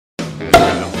for this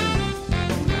handle.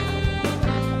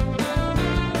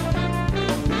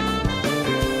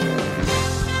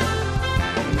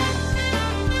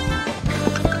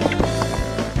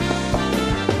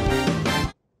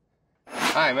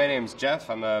 Hi, my name's Jeff.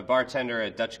 I'm a bartender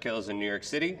at Dutch Kills in New York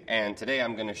City, and today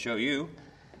I'm going to show you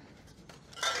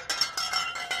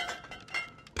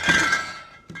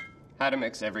how to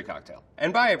mix every cocktail.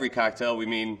 And by every cocktail, we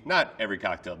mean not every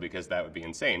cocktail, because that would be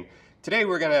insane. Today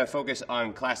we're going to focus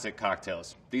on classic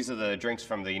cocktails. These are the drinks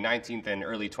from the 19th and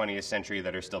early 20th century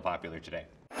that are still popular today.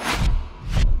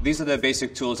 These are the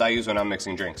basic tools I use when I'm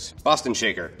mixing drinks. Boston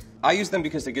shaker. I use them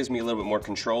because it gives me a little bit more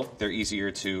control. They're easier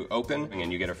to open,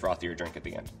 and you get a frothier drink at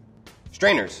the end.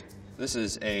 Strainers. This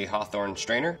is a Hawthorne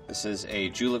strainer. This is a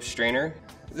Julep strainer.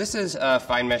 This is a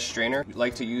fine mesh strainer. We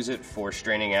like to use it for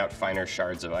straining out finer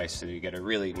shards of ice so you get a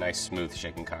really nice, smooth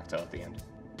shaken cocktail at the end.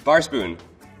 Bar spoon.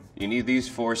 You need these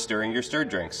for stirring your stirred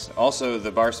drinks. Also,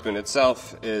 the bar spoon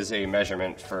itself is a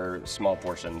measurement for small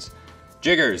portions.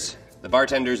 Jiggers. The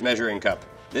bartender's measuring cup.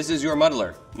 This is your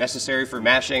muddler, necessary for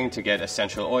mashing to get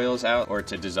essential oils out or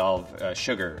to dissolve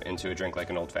sugar into a drink like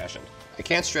an old-fashioned. I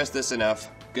can't stress this enough.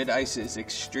 Good ice is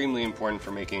extremely important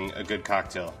for making a good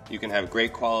cocktail. You can have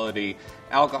great quality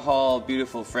alcohol,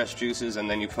 beautiful fresh juices, and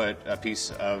then you put a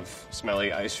piece of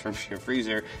smelly ice from your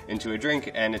freezer into a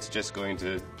drink and it's just going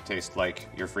to taste like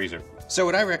your freezer. So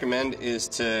what I recommend is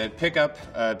to pick up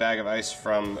a bag of ice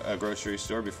from a grocery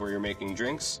store before you're making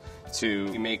drinks, to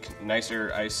make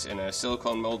nicer ice in a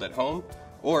silicone mold at home.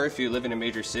 Or if you live in a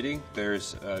major city,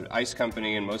 there's an ice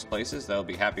company in most places that'll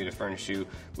be happy to furnish you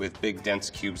with big dense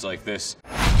cubes like this.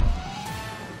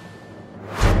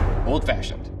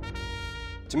 Old-fashioned.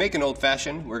 To make an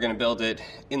old-fashioned, we're going to build it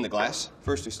in the glass.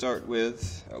 First we start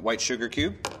with a white sugar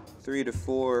cube, 3 to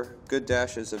 4 good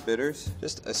dashes of bitters,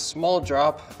 just a small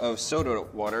drop of soda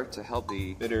water to help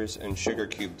the bitters and sugar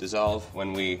cube dissolve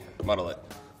when we muddle it.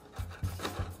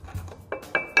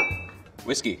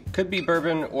 Whiskey. Could be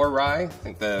bourbon or rye. I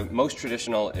think the most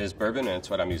traditional is bourbon, and it's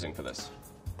what I'm using for this.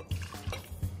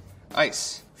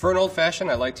 Ice. For an old-fashioned,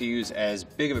 I like to use as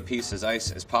big of a piece as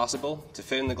ice as possible to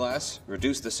fit in the glass,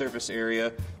 reduce the surface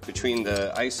area between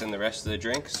the ice and the rest of the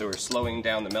drink, so we're slowing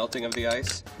down the melting of the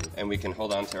ice, and we can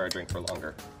hold on to our drink for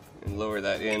longer. And lower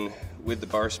that in with the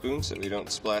bar spoon so we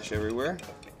don't splash everywhere.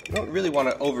 You don't really want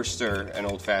to overstir an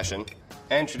old-fashioned.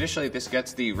 And traditionally this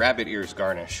gets the rabbit ears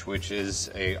garnish, which is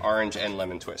a orange and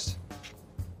lemon twist.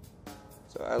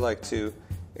 So I like to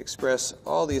express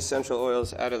all the essential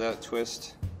oils out of that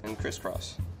twist and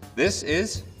crisscross. This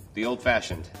is the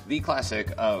old-fashioned, the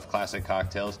classic of classic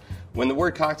cocktails. When the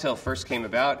word cocktail first came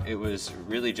about, it was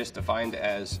really just defined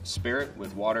as spirit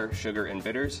with water, sugar, and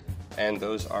bitters, and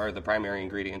those are the primary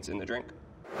ingredients in the drink.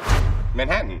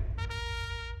 Manhattan.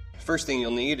 First thing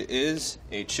you'll need is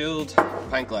a chilled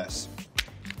pint glass.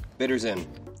 Bitters in.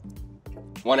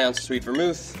 1 ounce sweet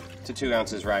vermouth to 2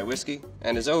 ounces rye whiskey.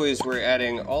 And as always, we're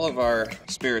adding all of our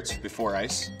spirits before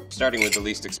ice, starting with the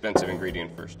least expensive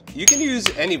ingredient first. You can use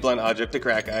any blunt object to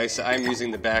crack ice. I'm using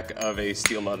the back of a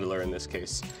steel muddler in this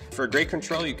case. For great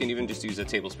control, you can even just use a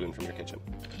tablespoon from your kitchen.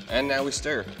 And now we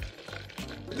stir.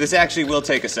 This actually will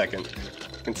take a second.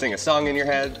 You can sing a song in your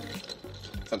head,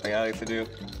 something I like to do.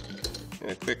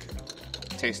 And a quick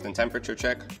taste and temperature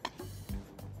check.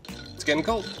 It's getting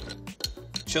cold.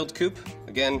 Chilled coupe.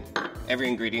 Again, every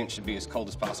ingredient should be as cold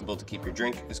as possible to keep your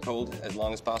drink as cold as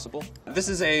long as possible. This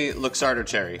is a Luxardo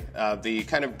cherry. The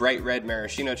kind of bright red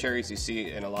maraschino cherries you see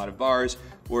in a lot of bars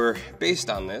were based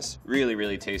on this. Really,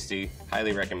 really tasty.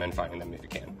 Highly recommend finding them if you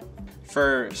can.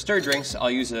 For stir drinks,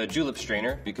 I'll use a julep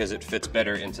strainer because it fits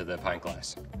better into the pint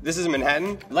glass. This is a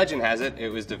Manhattan. Legend has it, it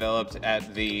was developed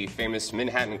at the famous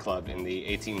Manhattan Club in the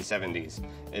 1870s.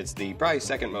 It's the probably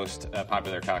second most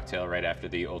popular cocktail right after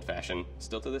the Old Fashioned,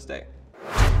 still to this day.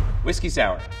 Whiskey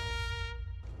sour.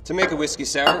 To make a whiskey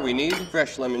sour, we need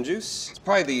fresh lemon juice. It's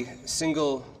probably the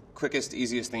single quickest,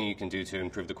 easiest thing you can do to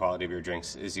improve the quality of your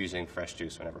drinks is using fresh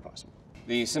juice whenever possible.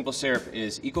 The simple syrup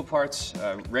is equal parts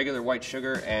regular white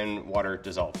sugar and water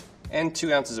dissolved, and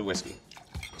 2 ounces of whiskey.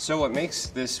 So what makes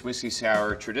this whiskey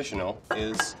sour traditional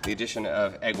is the addition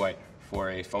of egg white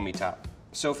for a foamy top.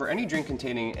 So for any drink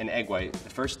containing an egg white, the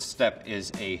first step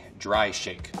is a dry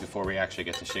shake before we actually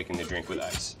get to shaking the drink with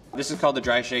ice. This is called the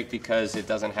dry shake because it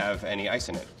doesn't have any ice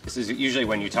in it. This is usually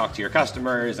when you talk to your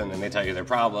customers and then they tell you their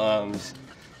problems.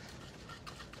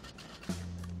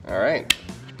 All right.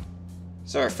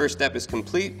 So our first step is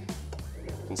complete.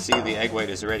 You can see the egg white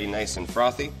is already nice and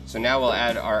frothy. So now we'll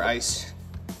add our ice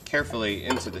carefully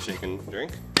into the shaken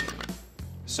drink.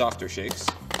 Softer shakes.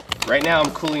 Right now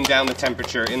I'm cooling down the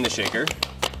temperature in the shaker,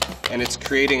 and it's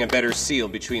creating a better seal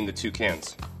between the two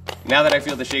cans. Now that I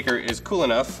feel the shaker is cool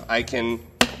enough, I can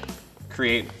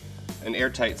create an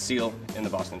airtight seal in the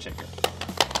Boston shaker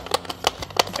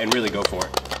and really go for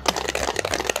it.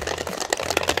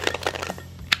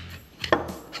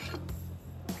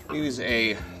 Use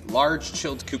a large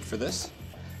chilled coupe for this.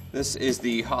 This is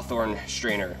the Hawthorne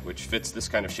strainer, which fits this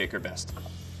kind of shaker best.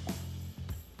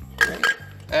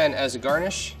 And as a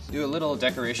garnish, do a little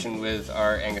decoration with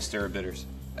our Angostura bitters.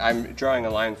 I'm drawing a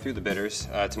line through the bitters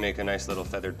to make a nice little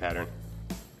feathered pattern.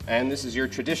 And this is your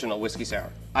traditional whiskey sour.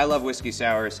 I love whiskey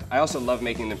sours. I also love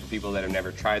making them for people that have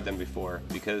never tried them before,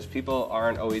 because people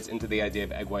aren't always into the idea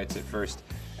of egg whites at first.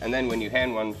 And then when you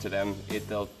hand one to them,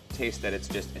 they'll taste that it's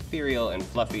just ethereal and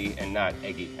fluffy and not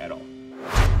eggy at all.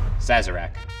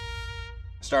 Sazerac.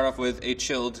 Start off with a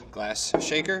chilled glass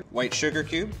shaker, white sugar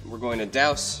cube. We're going to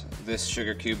douse this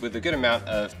sugar cube with a good amount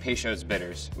of Peychaud's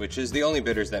bitters, which is the only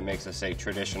bitters that makes us a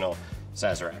traditional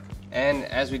Sazerac. And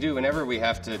as we do whenever we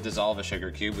have to dissolve a sugar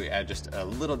cube, we add just a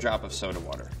little drop of soda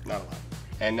water, not a lot.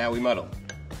 And now we muddle.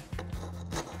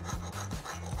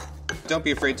 Don't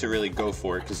be afraid to really go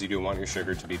for it, because you do want your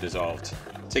sugar to be dissolved.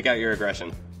 Take out your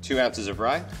aggression. 2 ounces of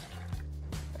rye,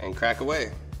 and crack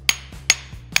away.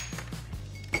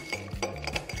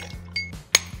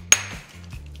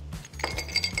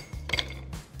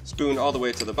 Spoon all the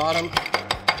way to the bottom.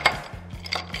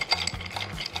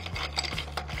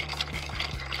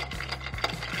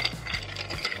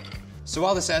 So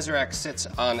while the Sazerac sits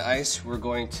on ice, we're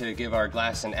going to give our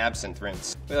glass an absinthe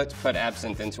rinse. We like to put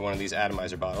absinthe into one of these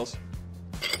atomizer bottles.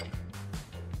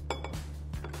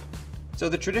 So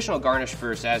the traditional garnish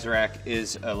for Sazerac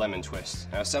is a lemon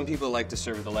twist. Now some people like to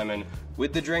serve the lemon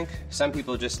with the drink. Some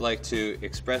people just like to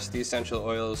express the essential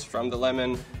oils from the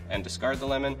lemon and discard the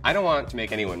lemon. I don't want to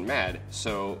make anyone mad,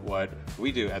 so what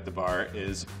we do at the bar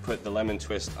is put the lemon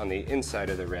twist on the inside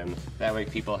of the rim. That way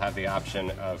people have the option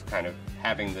of kind of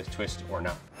having the twist or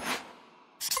not.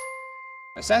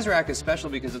 Sazerac is special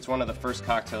because it's one of the first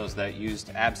cocktails that used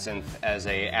absinthe as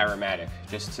an aromatic,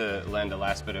 just to lend a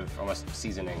last bit of almost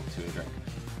seasoning to a drink.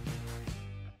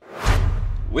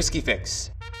 Whiskey fix.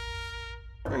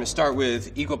 We're going to start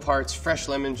with equal parts fresh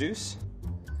lemon juice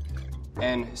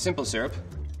and simple syrup,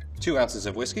 2 ounces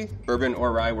of whiskey. Bourbon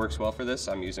or rye works well for this.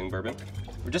 I'm using bourbon.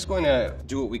 We're just going to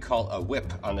do what we call a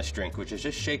whip on this drink, which is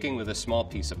just shaking with a small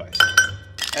piece of ice.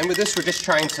 And with this, we're just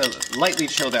trying to lightly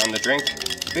chill down the drink,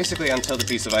 basically until the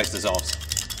piece of ice dissolves.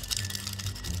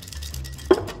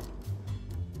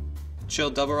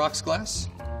 Chilled double rocks glass.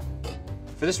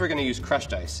 For this, we're going to use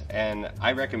crushed ice, and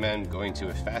I recommend going to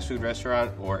a fast food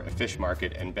restaurant or a fish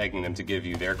market and begging them to give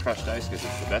you their crushed ice, because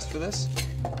it's the best for this.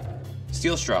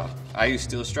 Steel straw. I use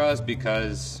steel straws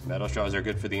because metal straws are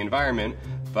good for the environment,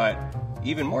 but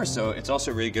even more so, it's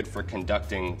also really good for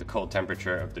conducting the cold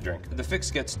temperature of the drink. The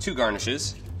fix gets 2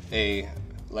 garnishes, a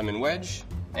lemon wedge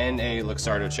and a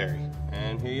Luxardo cherry.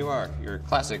 And here you are, your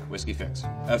classic whiskey fix.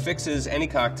 A fix is any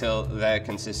cocktail that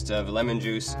consists of lemon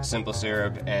juice, simple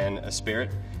syrup, and a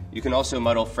spirit. You can also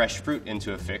muddle fresh fruit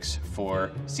into a fix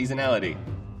for seasonality.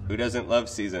 Who doesn't love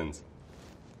seasons?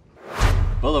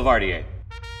 Boulevardier.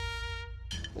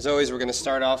 As always, we're going to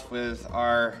start off with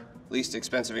our least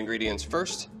expensive ingredients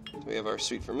first. So we have our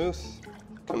sweet vermouth,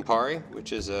 Campari,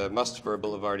 which is a must for a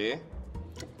Boulevardier,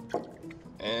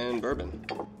 and bourbon.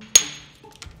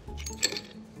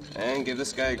 And give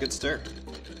this guy a good stir.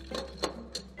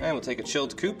 And we'll take a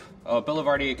chilled coupe.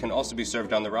 Boulevardier can also be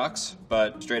served on the rocks,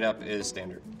 but straight up is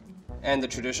standard. And the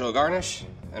traditional garnish,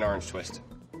 an orange twist.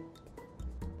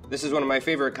 This is one of my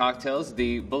favorite cocktails,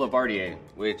 the Boulevardier,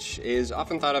 which is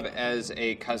often thought of as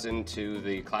a cousin to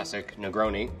the classic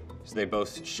Negroni. So they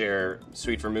both share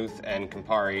sweet vermouth and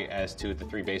Campari as 2 of the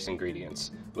 3 base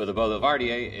ingredients. With a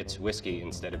Boulevardier, it's whiskey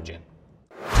instead of gin.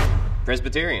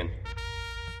 Presbyterian.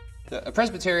 A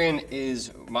Presbyterian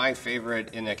is my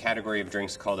favorite in a category of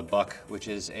drinks called a buck, which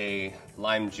is a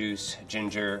lime juice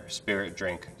ginger spirit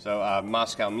drink. So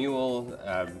Moscow Mule,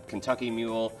 Kentucky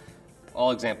Mule,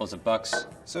 all examples of bucks.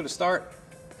 So to start,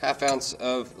 1/2 ounce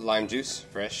of lime juice,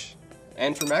 fresh.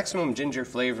 And for maximum ginger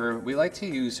flavor, we like to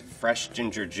use fresh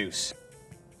ginger juice.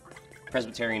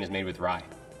 Presbyterian is made with rye.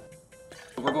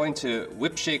 We're going to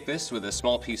whip shake this with a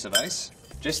small piece of ice,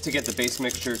 just to get the base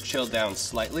mixture chilled down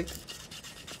slightly.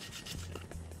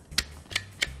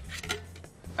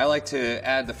 I like to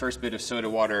add the first bit of soda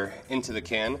water into the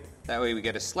can. That way we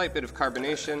get a slight bit of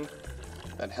carbonation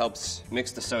that helps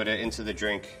mix the soda into the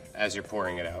drink as you're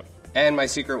pouring it out. And my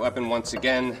secret weapon once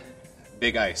again,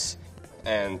 big ice.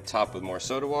 And top with more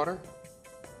soda water.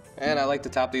 And I like to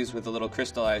top these with a little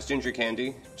crystallized ginger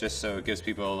candy, just so it gives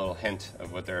people a little hint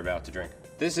of what they're about to drink.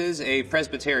 This is a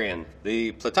Presbyterian,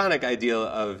 the platonic ideal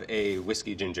of a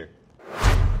whiskey ginger.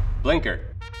 Blinker.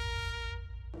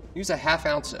 Use a ½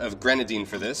 ounce of grenadine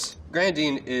for this.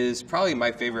 Grenadine is probably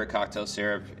my favorite cocktail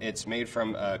syrup. It's made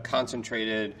from a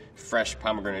concentrated, fresh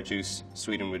pomegranate juice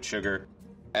sweetened with sugar.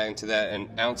 Adding to that an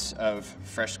ounce of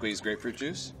fresh squeezed grapefruit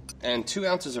juice and 2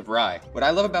 ounces of rye. What I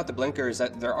love about the Blinker is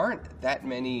that there aren't that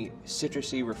many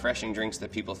citrusy, refreshing drinks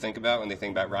that people think about when they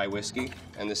think about rye whiskey,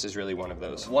 and this is really one of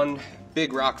those. One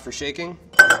big rock for shaking.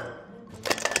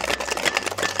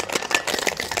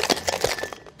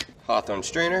 Hawthorne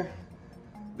strainer.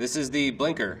 This is the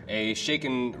Blinker, a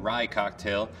shaken rye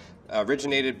cocktail.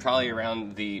 Originated probably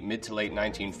around the mid to late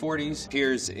 1940s.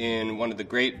 Appears in one of the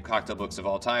great cocktail books of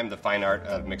all time, The Fine Art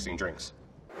of Mixing Drinks.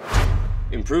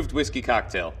 Improved whiskey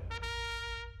cocktail.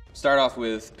 Start off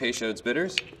with Peychaud's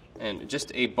bitters and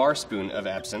just a bar spoon of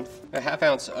absinthe, a ½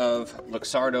 ounce of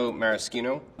Luxardo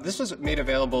Maraschino. This was made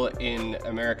available in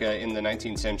America in the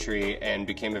 19th century and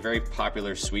became a very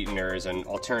popular sweetener as an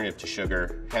alternative to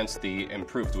sugar, hence the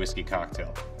improved whiskey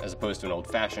cocktail, as opposed to an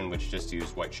old-fashioned which just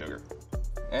used white sugar.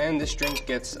 And this drink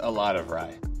gets a lot of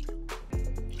rye.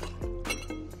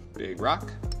 Big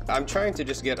rock. I'm trying to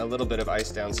just get a little bit of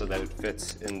ice down so that it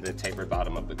fits in the tapered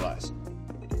bottom of the glass.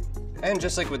 And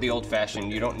just like with the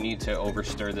old-fashioned, you don't need to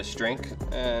overstir this drink.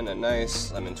 And a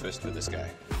nice lemon twist for this guy.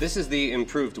 This is the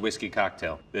improved whiskey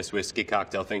cocktail. This whiskey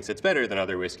cocktail thinks it's better than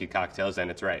other whiskey cocktails,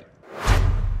 and it's right.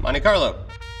 Monte Carlo.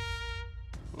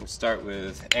 We'll start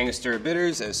with Angostura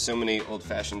bitters, as so many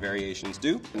old-fashioned variations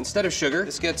do. Instead of sugar,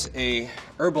 this gets a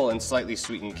herbal and slightly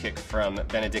sweetened kick from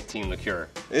Benedictine liqueur.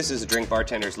 This is a drink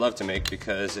bartenders love to make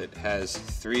because it has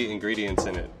 3 ingredients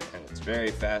in it, and it's very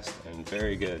fast and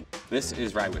very good. This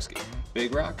is rye whiskey.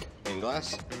 Big rock in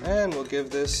glass, and we'll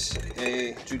give this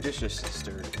a judicious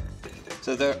stir.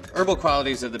 So the herbal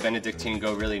qualities of the Benedictine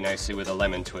go really nicely with a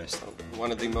lemon twist.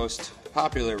 One of the most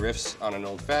popular riffs on an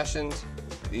old-fashioned,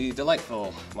 the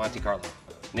delightful Monte Carlo.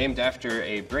 Named after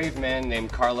a brave man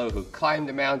named Carlo who climbed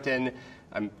a mountain.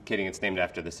 I'm kidding, it's named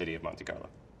after the city of Monte Carlo.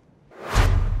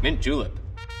 Mint julep.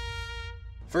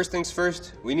 First things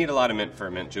first, we need a lot of mint for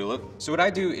a mint julep. So what I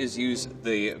do is use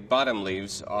the bottom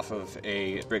leaves off of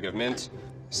a sprig of mint,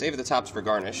 save the tops for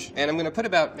garnish, and I'm gonna put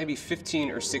about maybe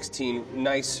 15 or 16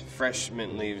 nice fresh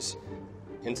mint leaves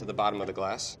into the bottom of the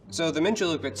glass. So the mint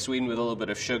julep gets sweetened with a little bit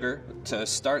of sugar to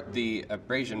start the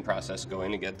abrasion process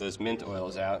going to get those mint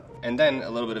oils out, and then a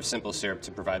little bit of simple syrup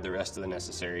to provide the rest of the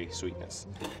necessary sweetness.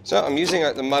 So I'm using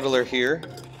the muddler here.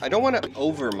 I don't want to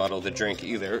over muddle the drink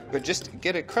either, but just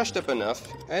get it crushed up enough.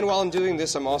 And while I'm doing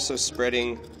this, I'm also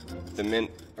spreading the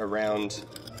mint around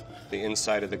the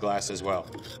inside of the glass as well.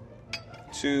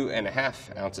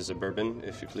 2½ ounces of bourbon,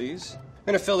 if you please. I'm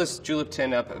gonna fill this julep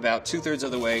tin up about 2/3 of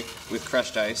the way with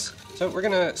crushed ice. So we're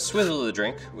gonna swizzle the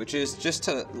drink, which is just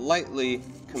to lightly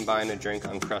combine a drink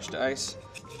on crushed ice.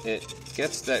 It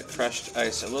gets that crushed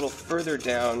ice a little further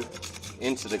down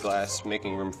into the glass,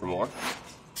 making room for more.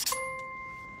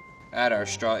 Add our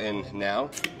straw in now,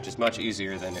 which is much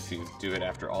easier than if you do it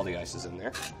after all the ice is in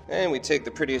there. And we take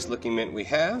the prettiest looking mint we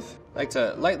have. I like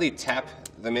to lightly tap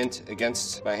the mint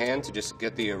against my hand to just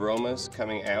get the aromas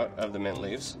coming out of the mint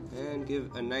leaves. And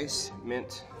give a nice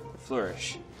mint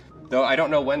flourish. Though I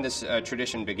don't know when this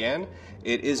tradition began,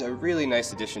 it is a really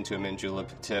nice addition to a mint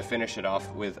julep to finish it off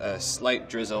with a slight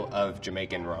drizzle of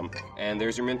Jamaican rum. And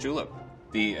there's your mint julep,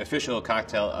 the official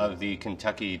cocktail of the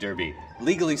Kentucky Derby.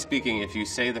 Legally speaking, if you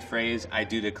say the phrase, "I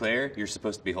do declare," you're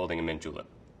supposed to be holding a mint julep.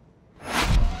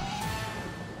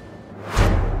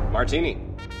 Martini.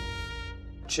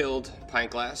 Chilled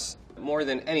pint glass. More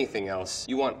than anything else,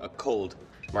 you want a cold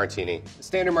martini. The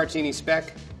standard martini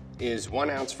spec is 1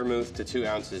 ounce vermouth to 2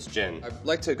 ounces gin. I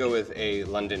like to go with a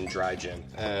London dry gin.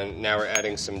 And now we're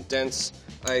adding some dense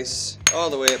ice all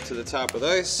the way up to the top with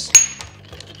ice.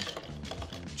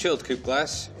 Chilled coupe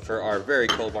glass for our very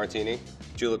cold martini.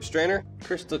 Julep strainer,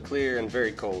 crystal clear and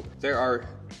very cold. There are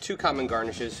 2 common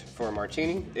garnishes for a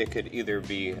martini. It could either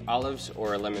be olives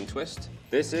or a lemon twist.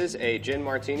 This is a gin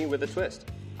martini with a twist.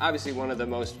 Obviously one of the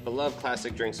most beloved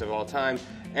classic drinks of all time,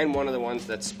 and one of the ones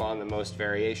that spawn the most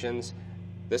variations.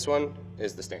 This one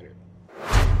is the standard.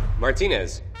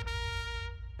 Martinez.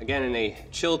 Again in a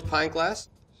chilled pint glass.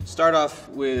 Start off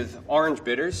with orange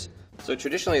bitters. So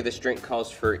traditionally this drink calls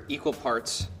for equal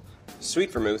parts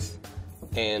sweet vermouth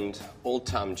and Old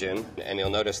Tom gin, and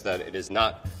you'll notice that it is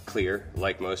not clear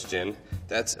like most gin.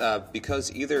 That's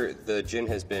because either the gin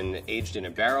has been aged in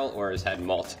a barrel or has had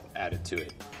malt added to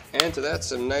it. And to that,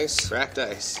 some nice cracked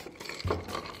ice.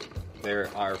 There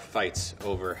are fights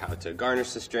over how to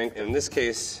garnish this drink. In this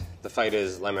case, the fight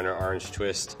is lemon or orange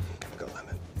twist. Go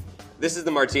lemon. This is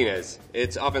the Martinez.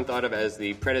 It's often thought of as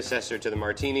the predecessor to the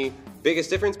Martini.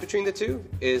 Biggest difference between the two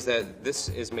is that this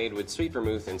is made with sweet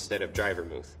vermouth instead of dry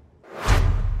vermouth.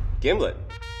 Gimlet.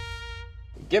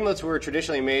 Gimlets were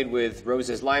traditionally made with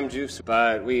Rose's lime juice,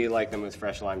 but we like them with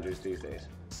fresh lime juice these days.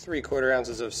 3/4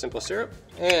 ounces of simple syrup,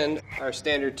 and our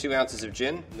standard 2 ounces of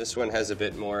gin. This one has a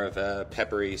bit more of a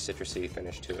peppery, citrusy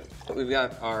finish to it. We've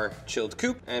got our chilled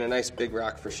coupe and a nice big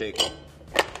rock for shaking.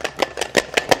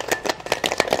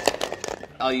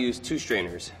 I'll use 2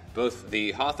 strainers, both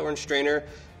the Hawthorne strainer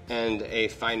and a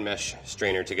fine mesh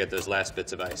strainer to get those last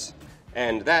bits of ice.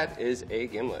 And that is a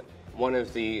Gimlet, one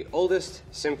of the oldest,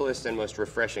 simplest, and most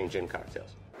refreshing gin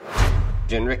cocktails.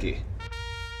 Gin Rickey.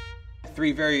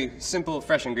 3 very simple,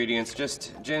 fresh ingredients,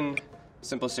 just gin,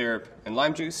 simple syrup, and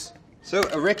lime juice. So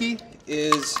a Rickey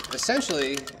is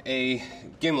essentially a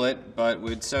Gimlet, but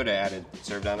with soda added,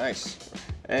 served on ice.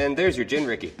 And there's your Gin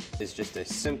Rickey. It's just a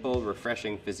simple,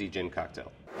 refreshing, fizzy gin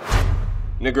cocktail.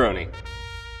 Negroni.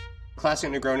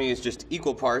 Classic Negroni is just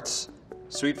equal parts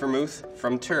sweet vermouth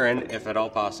from Turin, if at all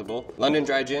possible, London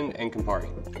dry gin, and Campari.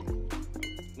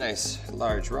 Nice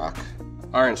large rock.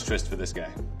 Orange twist for this guy.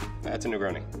 That's a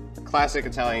Negroni. Classic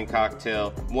Italian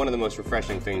cocktail, one of the most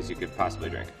refreshing things you could possibly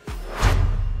drink.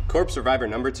 Corpse Reviver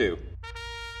number 2.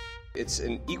 It's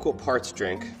an equal parts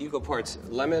drink, equal parts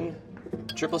lemon,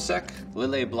 triple sec,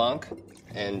 Lillet Blanc,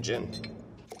 and gin.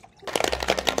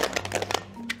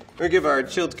 We'll give our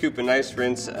chilled coupe a nice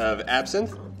rinse of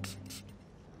absinthe,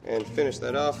 and finish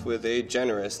that off with a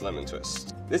generous lemon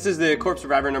twist. This is the Corpse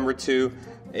Reviver number 2,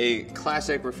 a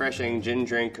classic, refreshing gin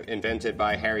drink invented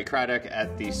by Harry Craddock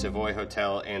at the Savoy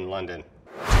Hotel in London.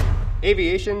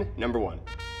 Aviation number 1.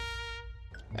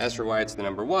 As for why it's the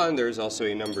number 1, there's also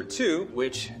a number 2,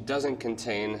 which doesn't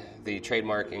contain the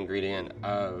trademark ingredient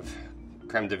of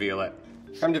creme de violette.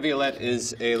 Creme de violette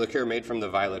is a liqueur made from the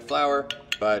violet flower,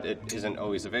 but it isn't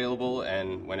always available,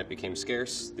 and when it became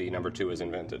scarce, the number 2 was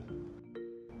invented.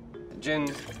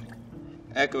 Gin,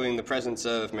 echoing the presence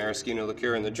of maraschino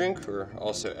liqueur in the drink, we're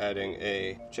also adding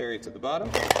a cherry to the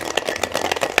bottom.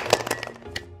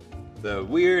 The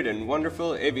weird and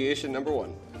wonderful Aviation number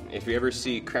 1. If you ever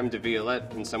see creme de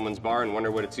violette in someone's bar and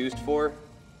wonder what it's used for,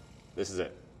 this is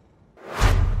it.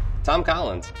 Tom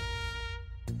Collins.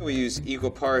 We use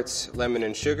equal parts lemon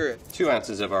and sugar, 2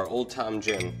 ounces of our Old Tom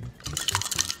gin,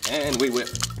 and we whip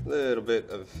a little bit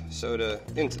of soda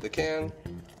into the can.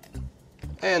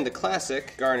 And the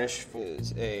classic garnish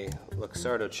is a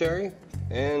Luxardo cherry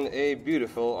and a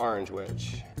beautiful orange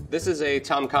wedge. This is a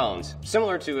Tom Collins,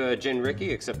 similar to a Gin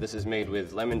Rickey, except this is made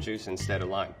with lemon juice instead of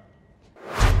lime.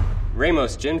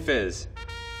 Ramos Gin Fizz.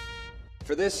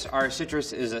 For this, our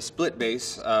citrus is a split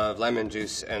base of lemon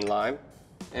juice and lime.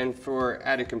 And for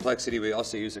added complexity, we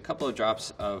also use a couple of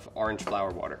drops of orange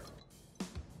flower water.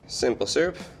 Simple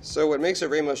syrup. So what makes a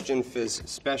Ramos Gin Fizz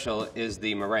special is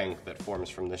the meringue that forms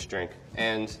from this drink.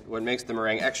 And what makes the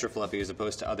meringue extra fluffy as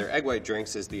opposed to other egg white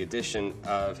drinks is the addition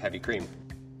of heavy cream.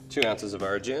 2 ounces of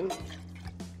our gin,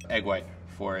 egg white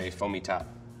for a foamy top.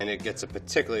 And it gets a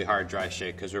particularly hard dry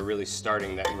shake because we're really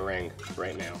starting that meringue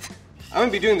right now. I'm going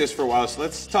to be doing this for a while, so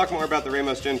let's talk more about the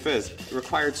Ramos Gin Fizz. It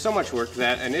required so much work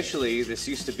that initially this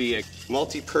used to be a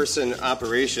multi-person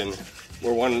operation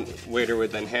where one waiter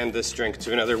would then hand this drink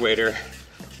to another waiter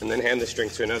and then hand this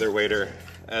drink to another waiter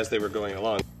as they were going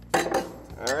along.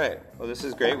 All right, well this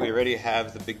is great. We already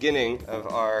have the beginning of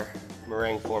our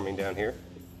meringue forming down here.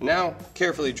 Now,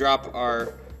 carefully drop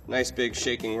our nice big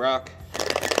shaking rock.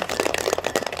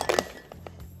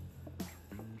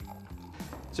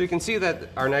 So you can see that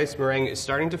our nice meringue is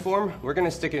starting to form. We're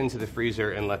gonna stick it into the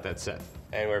freezer and let that set.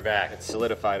 And we're back. It's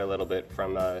solidified a little bit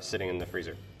from sitting in the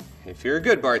freezer. If you're a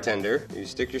good bartender, you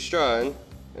stick your straw in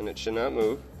and it should not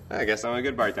move. I guess I'm a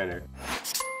good bartender.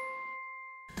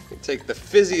 You take the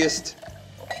fizziest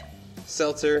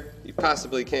seltzer you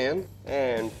possibly can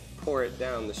and pour it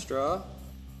down the straw.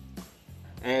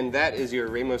 And that is your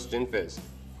Ramos Gin Fizz.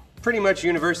 Pretty much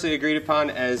universally agreed upon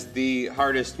as the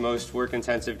hardest, most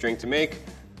work-intensive drink to make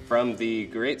from the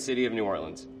great city of New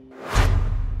Orleans.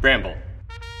 Bramble.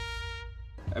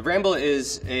 A Bramble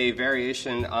is a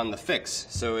variation on the fix.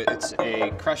 So it's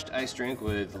a crushed ice drink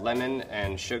with lemon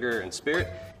and sugar and spirit.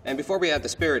 And before we add the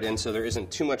spirit in, so there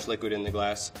isn't too much liquid in the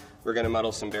glass, we're gonna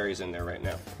muddle some berries in there right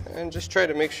now. And just try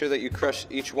to make sure that you crush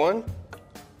each one.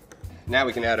 Now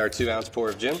we can add our 2 ounce pour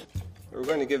of gin. We're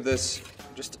going to give this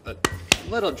just a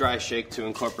little dry shake to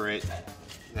incorporate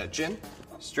that gin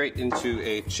straight into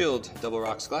a chilled double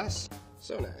rocks glass.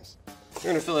 So nice.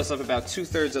 We're gonna fill this up about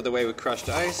 2/3 of the way with crushed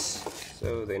ice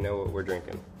so they know what we're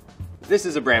drinking. This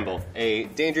is a Bramble, a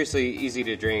dangerously easy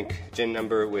to drink gin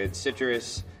number with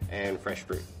citrus and fresh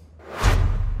fruit.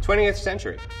 20th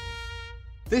century.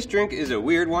 This drink is a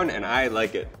weird one and I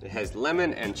like it. It has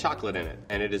lemon and chocolate in it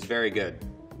and it is very good.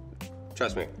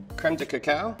 Trust me. Creme de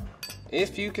cacao.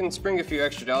 If you can spring a few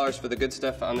extra dollars for the good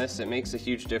stuff on this, it makes a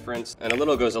huge difference and a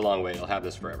little goes a long way. You'll have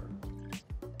this forever.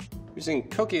 Using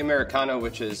Coca Americano,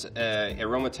 which is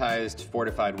aromatized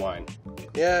fortified wine.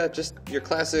 Yeah, just your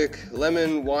classic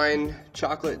lemon, wine,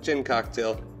 chocolate, gin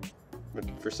cocktail. But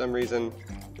for some reason,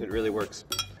 it really works.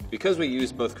 Because we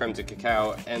use both creme de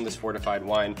cacao and this fortified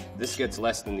wine, this gets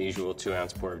less than the usual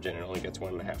 2-ounce pour of gin. It only gets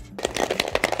 1.5.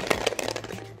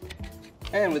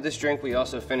 And with this drink, we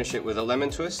also finish it with a lemon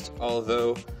twist,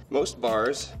 although most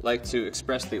bars like to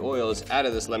express the oils out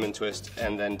of this lemon twist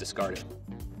and then discard it.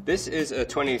 This is a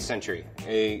 20th century,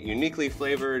 a uniquely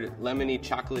flavored lemony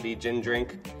chocolatey gin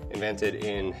drink invented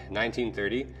in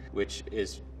 1930, which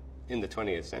is in the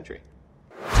 20th century.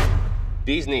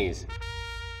 Bee's Knees.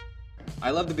 I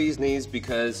love the Bee's Knees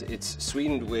because it's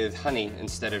sweetened with honey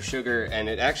instead of sugar, and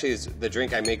it actually is the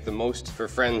drink I make the most for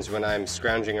friends when I'm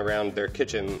scrounging around their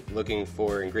kitchen looking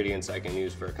for ingredients I can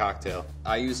use for a cocktail.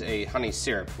 I use a honey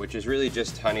syrup, which is really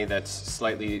just honey that's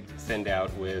slightly thinned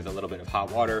out with a little bit of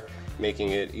hot water, making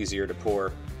it easier to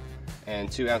pour,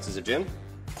 and 2 ounces of gin.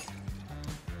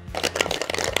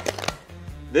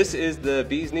 This is the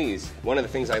Bee's Knees. One of the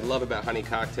things I love about honey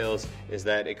cocktails is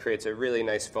that it creates a really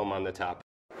nice foam on the top.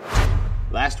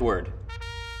 Last word.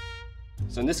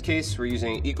 So in this case, we're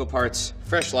using equal parts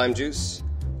fresh lime juice,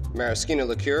 maraschino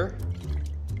liqueur,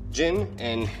 gin,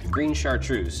 and green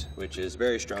chartreuse, which is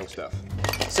very strong stuff.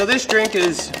 So this drink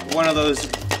is one of those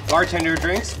bartender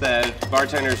drinks that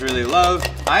bartenders really love.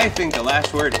 I think the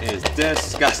last word is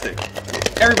disgusting.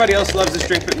 Everybody else loves this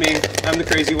drink but me. I'm the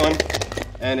crazy one,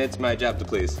 and it's my job to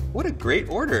please. What a great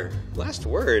order. Last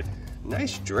word.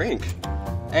 Nice drink.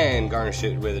 And garnish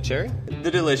it with a cherry. The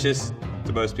delicious,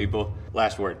 to most people,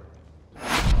 last word.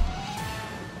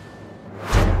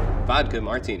 Vodka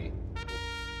Martini.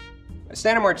 A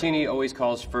standard martini always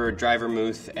calls for dry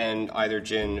vermouth and either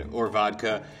gin or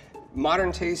vodka.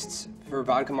 Modern tastes for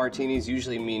vodka martinis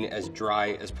usually mean as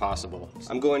dry as possible.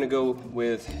 I'm going to go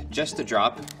with just a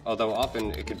drop, although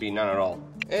often it could be none at all.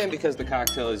 And because the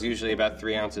cocktail is usually about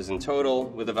 3 ounces in total,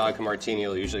 with a vodka martini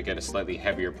you'll usually get a slightly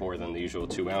heavier pour than the usual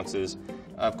 2 ounces.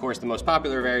 Of course, the most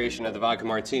popular variation of the vodka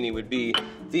martini would be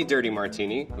the dirty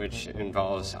martini, which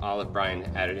involves olive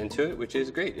brine added into it, which is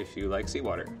great if you like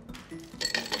seawater.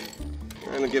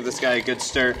 I'm gonna give this guy a good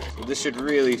stir. This should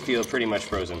really feel pretty much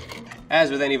frozen.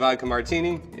 As with any vodka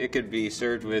martini, it could be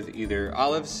served with either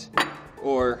olives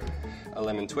or a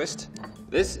lemon twist.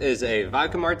 This is a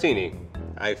vodka martini.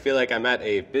 I feel like I'm at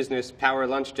a business power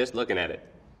lunch just looking at it.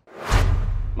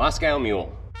 Moscow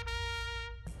Mule.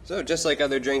 So just like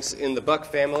other drinks in the Buck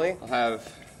family, I'll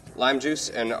have lime juice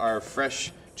and our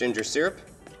fresh ginger syrup,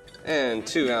 and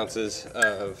 2 ounces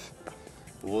of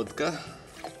vodka.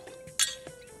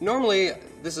 Normally,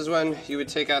 this is when you would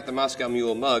take out the Moscow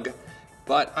Mule mug,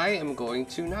 but I am going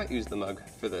to not use the mug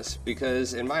for this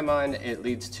because in my mind it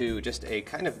leads to just a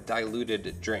kind of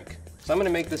diluted drink. So I'm going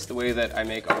to make this the way that I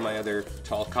make all my other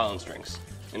tall Collins drinks.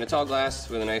 In a tall glass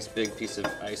with a nice big piece of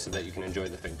ice so that you can enjoy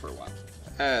the thing for a while.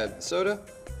 Add soda.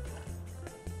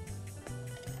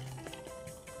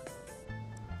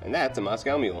 And that's a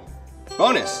Moscow Mule.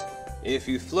 Bonus! If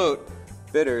you float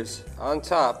bitters on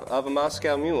top of a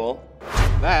Moscow Mule,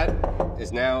 that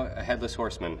is now a Headless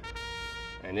Horseman.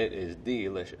 And it is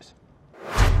delicious.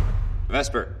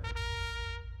 Vesper.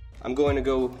 I'm going to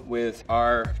go with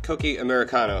our Coca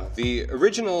Americano. The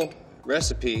original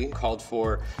recipe called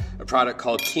for a product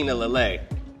called Quina Lele,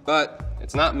 but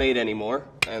it's not made anymore,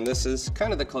 and this is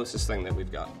kind of the closest thing that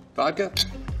we've got. Vodka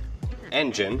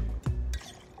and gin.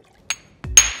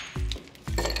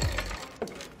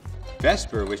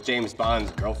 Vesper was James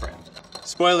Bond's girlfriend.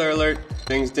 Spoiler alert,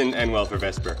 things didn't end well for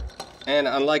Vesper. And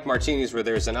unlike martinis where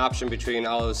there's an option between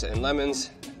olives and lemons,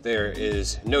 there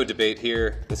is no debate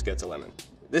here, this gets a lemon.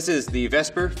 This is the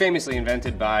Vesper, famously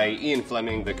invented by Ian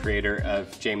Fleming, the creator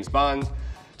of James Bond.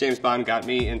 James Bond got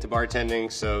me into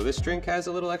bartending, so this drink has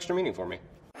a little extra meaning for me.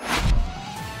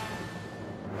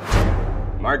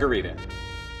 Margarita.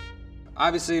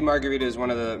 Obviously, margarita is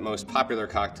one of the most popular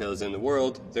cocktails in the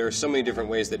world. There are so many different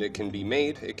ways that it can be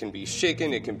made. It can be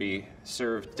shaken, it can be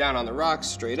served down on the rocks,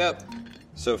 straight up.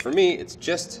 So for me, it's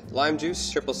just lime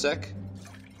juice, triple sec,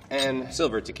 and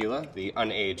silver tequila, the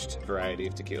unaged variety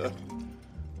of tequila.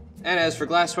 And as for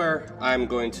glassware, I'm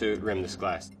going to rim this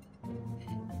glass.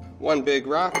 One big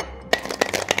rock.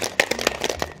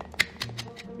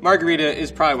 Margarita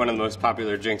is probably one of the most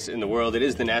popular drinks in the world. It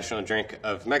is the national drink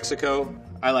of Mexico.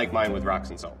 I like mine with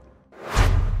rocks and salt.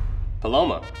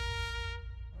 Paloma.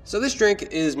 So this drink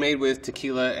is made with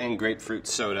tequila and grapefruit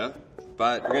soda,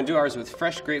 but we're gonna do ours with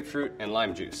fresh grapefruit and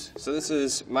lime juice. So this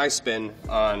is my spin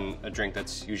on a drink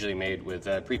that's usually made with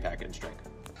a prepackaged drink.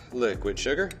 Liquid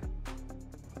sugar,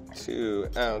 2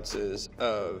 ounces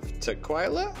of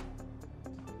tequila.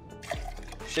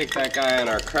 Shake that guy on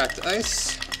our cracked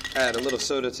ice. Add a little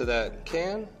soda to that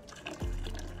can.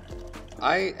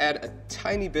 I add a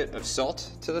tiny bit of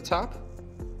salt to the top,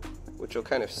 which will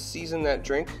kind of season that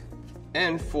drink.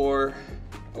 And for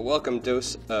a welcome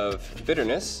dose of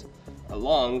bitterness, a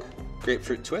long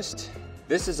grapefruit twist.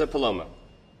 This is a Paloma.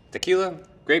 Tequila,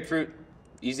 grapefruit,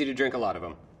 easy to drink, a lot of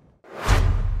them.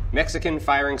 Mexican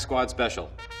Firing Squad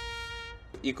Special.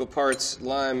 Equal parts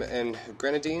lime and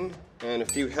grenadine, and a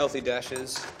few healthy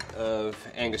dashes of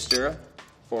Angostura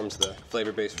forms the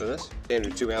flavor base for this.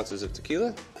 Standard 2 ounces of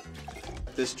tequila.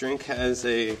 This drink has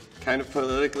a kind of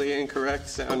politically incorrect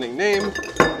sounding name,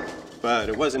 but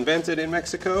it was invented in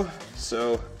Mexico,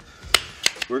 so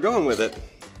we're going with it.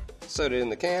 Soda in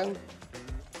the can.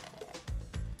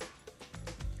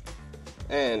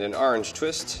 And an orange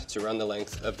twist to run the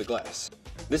length of the glass.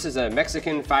 This is a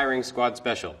Mexican Firing Squad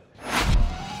Special.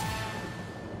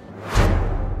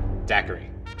 Daiquiri.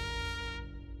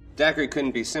 Daiquiri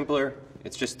couldn't be simpler.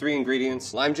 It's just 3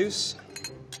 ingredients: lime juice,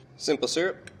 simple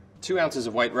syrup, 2 ounces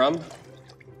of white rum.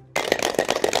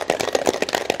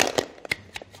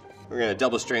 We're gonna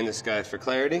double strain this guy for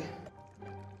clarity.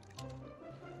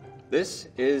 This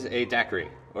is a daiquiri,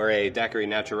 or a daiquiri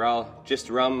natural, just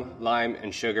rum, lime,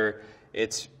 and sugar.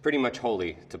 It's pretty much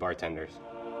holy to bartenders.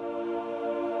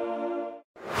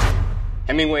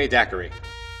 Hemingway Daiquiri.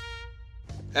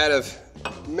 Out of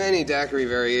many daiquiri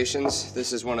variations,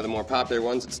 this is one of the more popular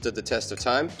ones. It stood the test of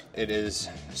time. It is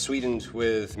sweetened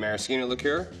with maraschino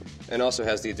liqueur and also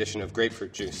has the addition of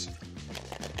grapefruit juice.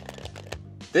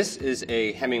 This is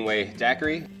a Hemingway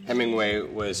Daiquiri. Hemingway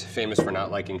was famous for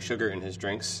not liking sugar in his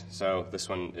drinks, so this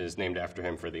one is named after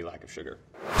him for the lack of sugar.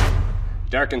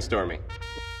 Dark and Stormy.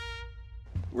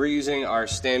 We're using our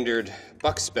standard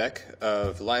buck spec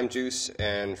of lime juice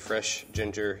and fresh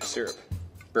ginger syrup.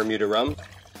 Bermuda rum.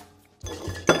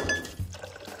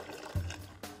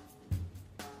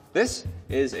 This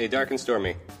is a Dark and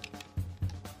Stormy.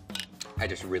 I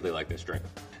just really like this drink.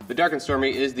 The Dark and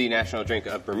Stormy is the national drink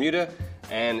of Bermuda,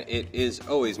 and it is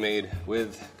always made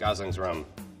with Gosling's rum.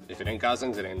 If it ain't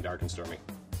Gosling's, it ain't Dark and Stormy.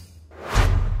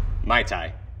 Mai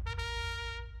Tai.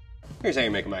 Here's how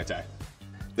you make a Mai Tai.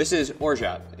 This is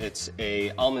orgeat. It's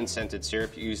a almond-scented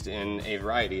syrup used in a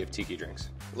variety of tiki drinks.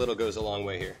 Little goes a long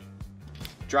way here.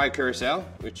 Dry curacao,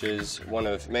 which is one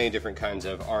of many different kinds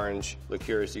of orange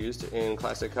liqueurs used in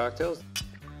classic cocktails.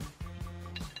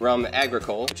 Rum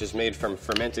agricole, which is made from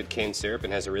fermented cane syrup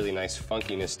and has a really nice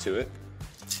funkiness to it.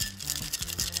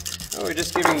 So we're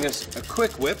just giving this a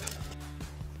quick whip.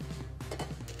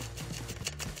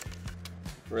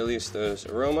 Release those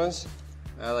aromas.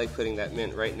 I like putting that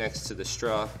mint right next to the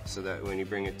straw so that when you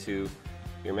bring it to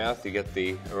your mouth, you get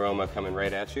the aroma coming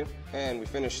right at you. And we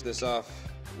finish this off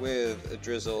with a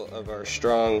drizzle of our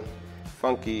strong,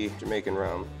 funky Jamaican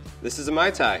rum. This is a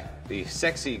Mai Tai, the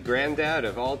sexy granddad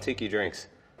of all tiki drinks.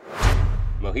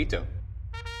 Mojito.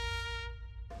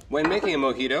 When making a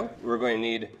mojito, we're going to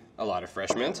need a lot of fresh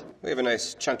mint. We have a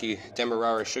nice chunky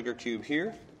Demerara sugar cube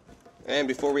here. And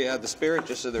before we add the spirit,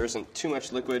 just so there isn't too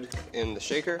much liquid in the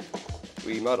shaker,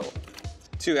 we muddle.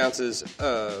 2 ounces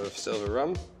of silver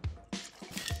rum.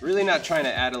 Really not trying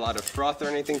to add a lot of froth or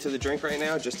anything to the drink right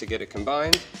now, just to get it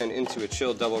combined. And into a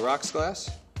chilled double rocks glass.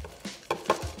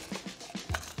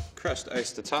 Crushed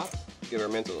ice to top. Give our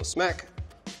mint a little smack.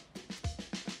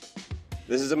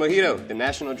 This is a mojito, the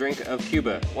national drink of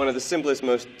Cuba. One of the simplest,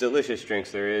 most delicious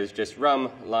drinks there is. Just rum,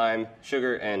 lime,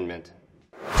 sugar, and mint.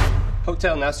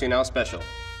 Hotel Nacional Special.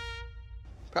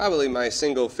 Probably my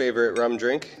single favorite rum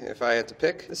drink, if I had to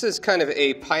pick. This is kind of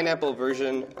a pineapple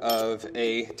version of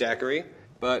a daiquiri,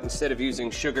 but instead of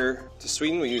using sugar to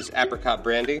sweeten, we use apricot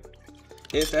brandy.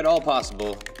 If at all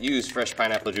possible, use fresh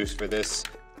pineapple juice for this.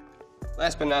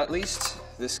 Last but not least,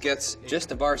 this gets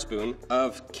just a bar spoon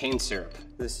of cane syrup.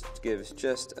 This gives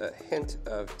just a hint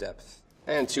of depth.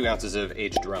 And 2 ounces of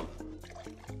aged rum.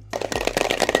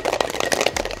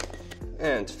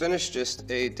 And to finish, just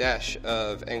a dash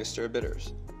of Angostura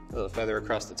bitters. A little feather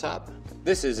across the top.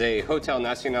 This is a Hotel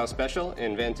Nacional Special,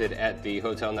 invented at the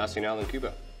Hotel Nacional in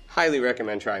Cuba. Highly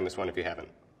recommend trying this one if you haven't.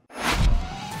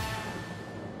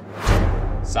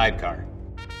 Sidecar.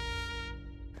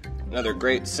 Another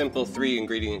great, simple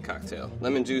 3-ingredient cocktail.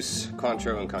 Lemon juice,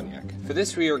 Cointreau, and cognac. For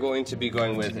this, we are going to be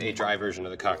going with a dry version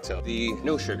of the cocktail, the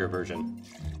no sugar version.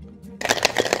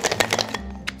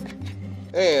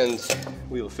 And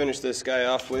we will finish this guy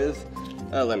off with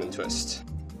a lemon twist.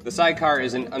 The sidecar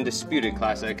is an undisputed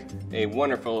classic, a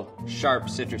wonderful, sharp,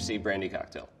 citrusy brandy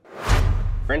cocktail.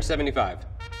 French 75.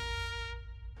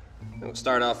 We'll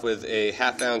start off with a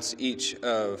 ½ ounce each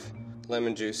of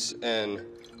lemon juice and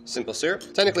simple syrup.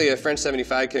 Technically, a French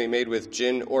 75 can be made with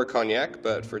gin or cognac,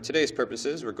 but for today's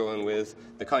purposes, we're going with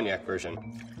the cognac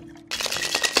version.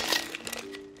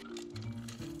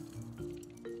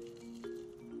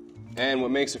 And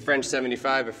what makes a French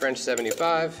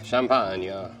 75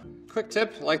 champagne. Quick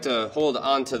tip, I like to hold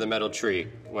onto the metal tree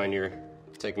when you're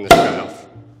taking this cut off.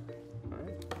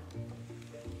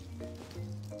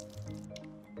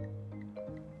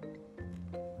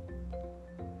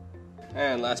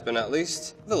 And last but not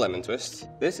least, the lemon twist.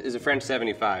 This is a French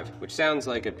 75, which sounds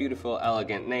like a beautiful,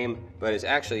 elegant name, but is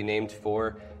actually named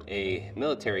for a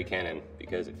military cannon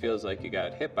because it feels like you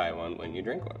got hit by one when you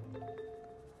drink one.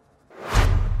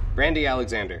 Brandy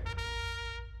Alexander.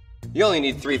 You only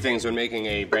need 3 things when making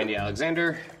a Brandy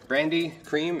Alexander: brandy,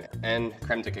 cream, and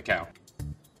creme de cacao.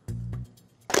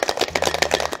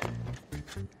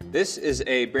 This is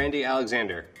a Brandy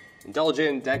Alexander.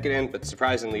 Indulgent, decadent, but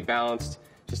surprisingly balanced.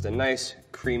 Just a nice,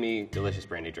 creamy, delicious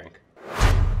brandy drink.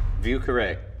 Vieux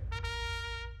Carré.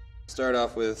 Start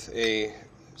off with a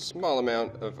small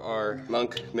amount of our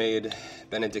monk-made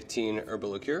Benedictine herbal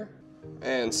liqueur.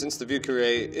 And since the Vieux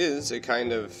Carré is a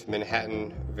kind of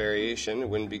Manhattan variation, it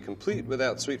wouldn't be complete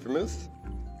without sweet vermouth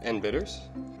and bitters,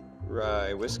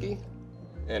 rye whiskey,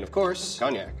 and of course,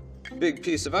 cognac. Big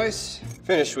piece of ice,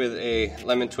 finished with a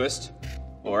lemon twist,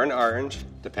 or an orange,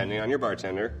 depending on your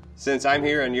bartender. Since I'm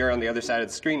here and you're on the other side of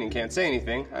the screen and can't say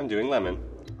anything, I'm doing lemon.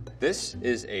 This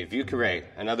is a Vieux Carré,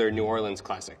 another New Orleans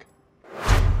classic.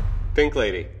 Pink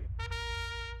Lady.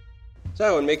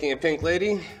 So when making a Pink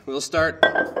Lady, we'll start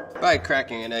by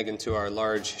cracking an egg into our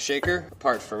large shaker,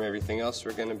 apart from everything else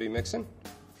we're gonna be mixing.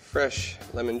 Fresh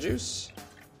lemon juice,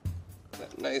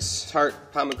 that nice tart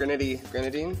pomegranate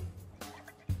grenadine.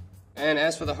 And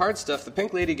as for the hard stuff, the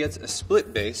Pink Lady gets a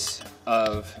split base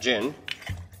of gin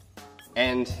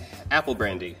and apple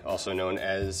brandy, also known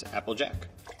as Applejack.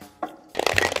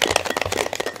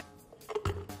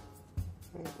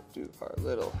 We'll do our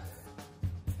little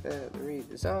feathery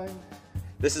design.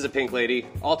 This is a Pink Lady,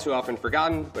 all too often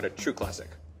forgotten, but a true classic.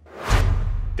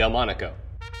 Delmonico.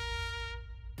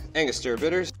 Angostura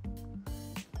bitters.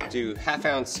 Do ½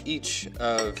 ounce each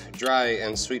of dry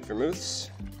and sweet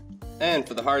vermouths. And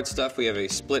for the hard stuff, we have a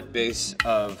split base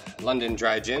of London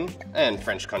dry gin and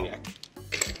French cognac.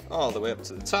 All the way up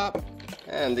to the top.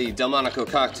 And the Delmonico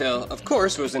cocktail, of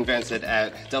course, was invented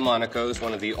at Delmonico's,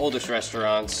 one of the oldest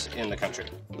restaurants in the country.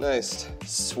 Nice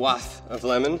swath of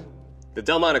lemon. The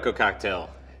Delmonico cocktail,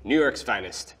 New York's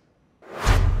finest.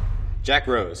 Jack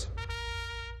Rose.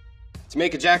 To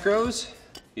make a Jack Rose,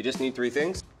 you just need 3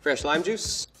 things. Fresh lime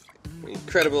juice,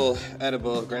 incredible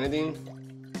edible grenadine,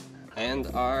 and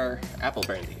our apple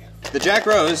brandy. The Jack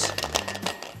Rose,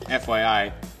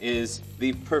 FYI, is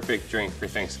the perfect drink for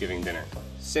Thanksgiving dinner.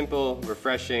 Simple,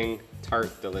 refreshing,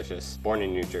 tart, delicious. Born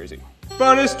in New Jersey.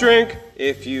 Bonus drink!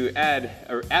 If you add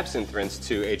an absinthe rinse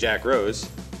to a Jack Rose,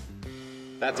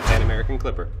 that's a Pan American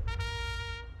Clipper.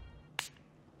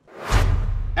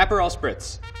 Aperol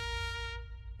Spritz.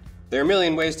 There are a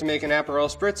million ways to make an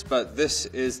Aperol Spritz, but this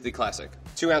is the classic.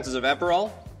 2 ounces of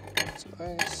Aperol,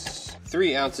 nice.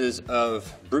 3 ounces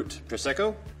of Brut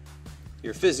Prosecco,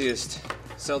 your fizziest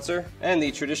seltzer, and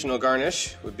the traditional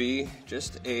garnish would be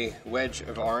just a wedge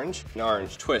of orange, an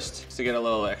orange twist, to get a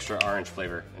little extra orange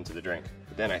flavor into the drink.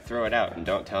 But then I throw it out and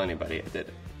don't tell anybody I did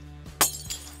it.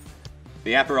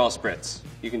 The Aperol Spritz.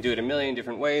 You can do it a million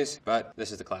different ways, but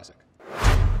this is the classic.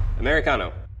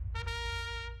 Americano.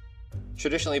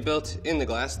 Traditionally built in the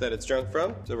glass that it's drunk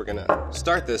from. So we're gonna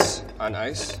start this on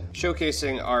ice,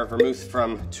 showcasing our vermouth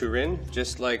from Turin,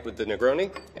 just like with the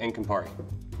Negroni and Campari.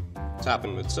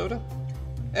 Topping with soda.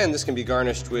 And this can be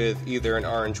garnished with either an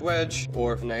orange wedge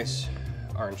or a nice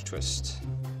orange twist.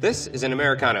 This is an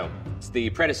Americano. It's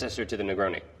the predecessor to the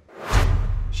Negroni.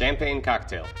 Champagne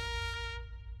cocktail.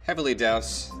 Heavily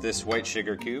douse this white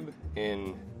sugar cube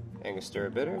in Angostura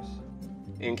bitters.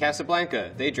 In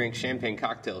Casablanca, they drink champagne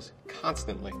cocktails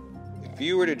constantly. If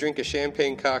you were to drink a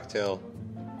champagne cocktail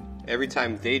every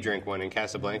time they drink one in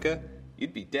Casablanca,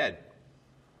 you'd be dead.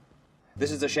 This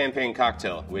is a champagne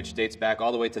cocktail, which dates back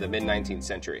all the way to the mid-19th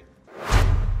century.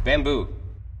 Bamboo.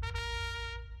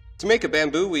 To make a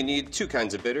bamboo, we need 2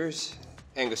 kinds of bitters,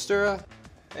 Angostura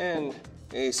and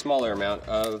a smaller amount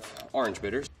of orange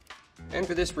bitters. And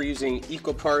for this, we're using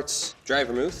equal parts dry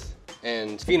vermouth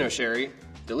and Fino Sherry,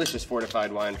 delicious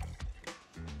fortified wine.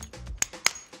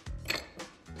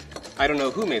 I don't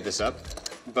know who made this up,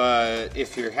 But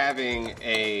if you're having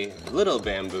a little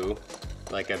bamboo,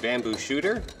 like a bamboo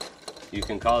shooter, you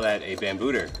can call that a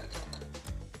bambooter.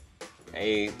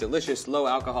 A delicious low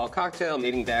alcohol cocktail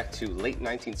dating back to late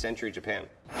 19th century Japan.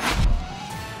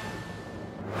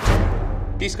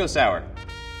 Pisco Sour.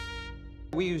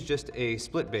 We use just a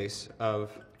split base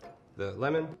of the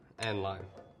lemon and lime.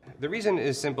 The reason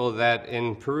is simple, that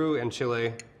in Peru and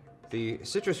Chile, the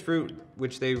citrus fruit,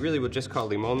 which they really would just call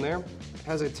limon there,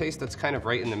 has a taste that's kind of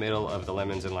right in the middle of the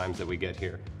lemons and limes that we get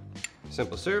here.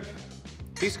 Simple syrup,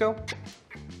 pisco,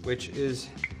 which is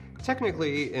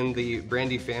technically in the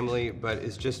brandy family, but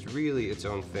is just really its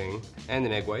own thing, and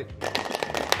an egg white.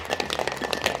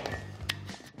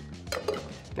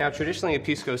 Now, traditionally a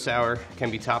pisco sour can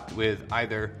be topped with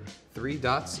either 3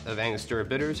 dots of Angostura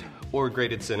bitters or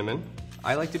grated cinnamon.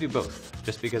 I like to do both,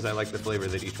 just because I like the flavor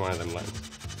that each one of them lends.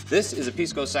 This is a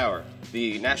pisco sour,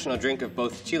 the national drink of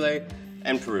both Chile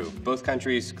and Peru. Both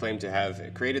countries claim to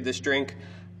have created this drink.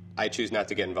 I choose not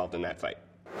to get involved in that fight.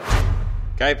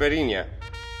 Caipirinha.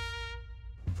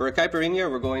 For a caipirinha,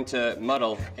 we're going to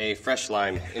muddle a fresh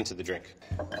lime into the drink.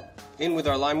 In with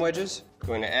our lime wedges, we're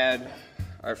going to add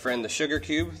our friend the sugar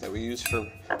cube that we use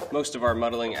for most of our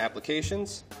muddling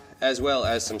applications, as well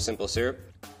as some simple syrup.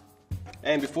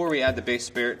 And before we add the base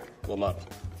spirit, we'll muddle.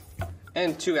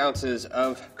 And 2 ounces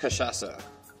of cachaça.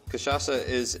 Cachaça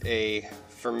is a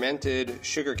fermented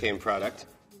sugarcane product.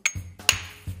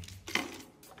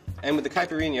 And with the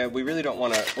caipirinha, we really don't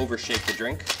want to overshake the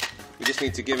drink. We just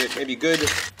need to give it maybe good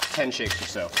 10 shakes or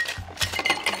so.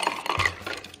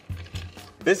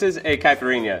 This is a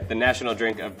caipirinha, the national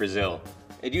drink of Brazil.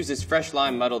 It uses fresh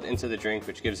lime muddled into the drink,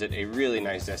 which gives it a really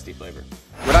nice zesty flavor.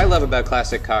 What I love about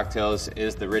classic cocktails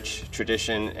is the rich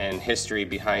tradition and history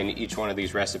behind each one of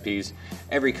these recipes.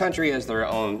 Every country has their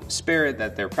own spirit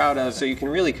that they're proud of, so you can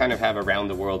really kind of have a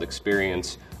round-the-world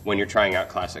experience when you're trying out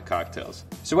classic cocktails.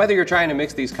 So whether you're trying to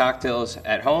mix these cocktails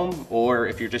at home, or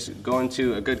if you're just going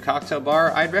to a good cocktail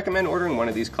bar, I'd recommend ordering one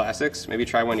of these classics, maybe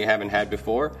try one you haven't had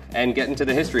before, and get into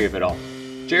the history of it all.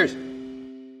 Cheers!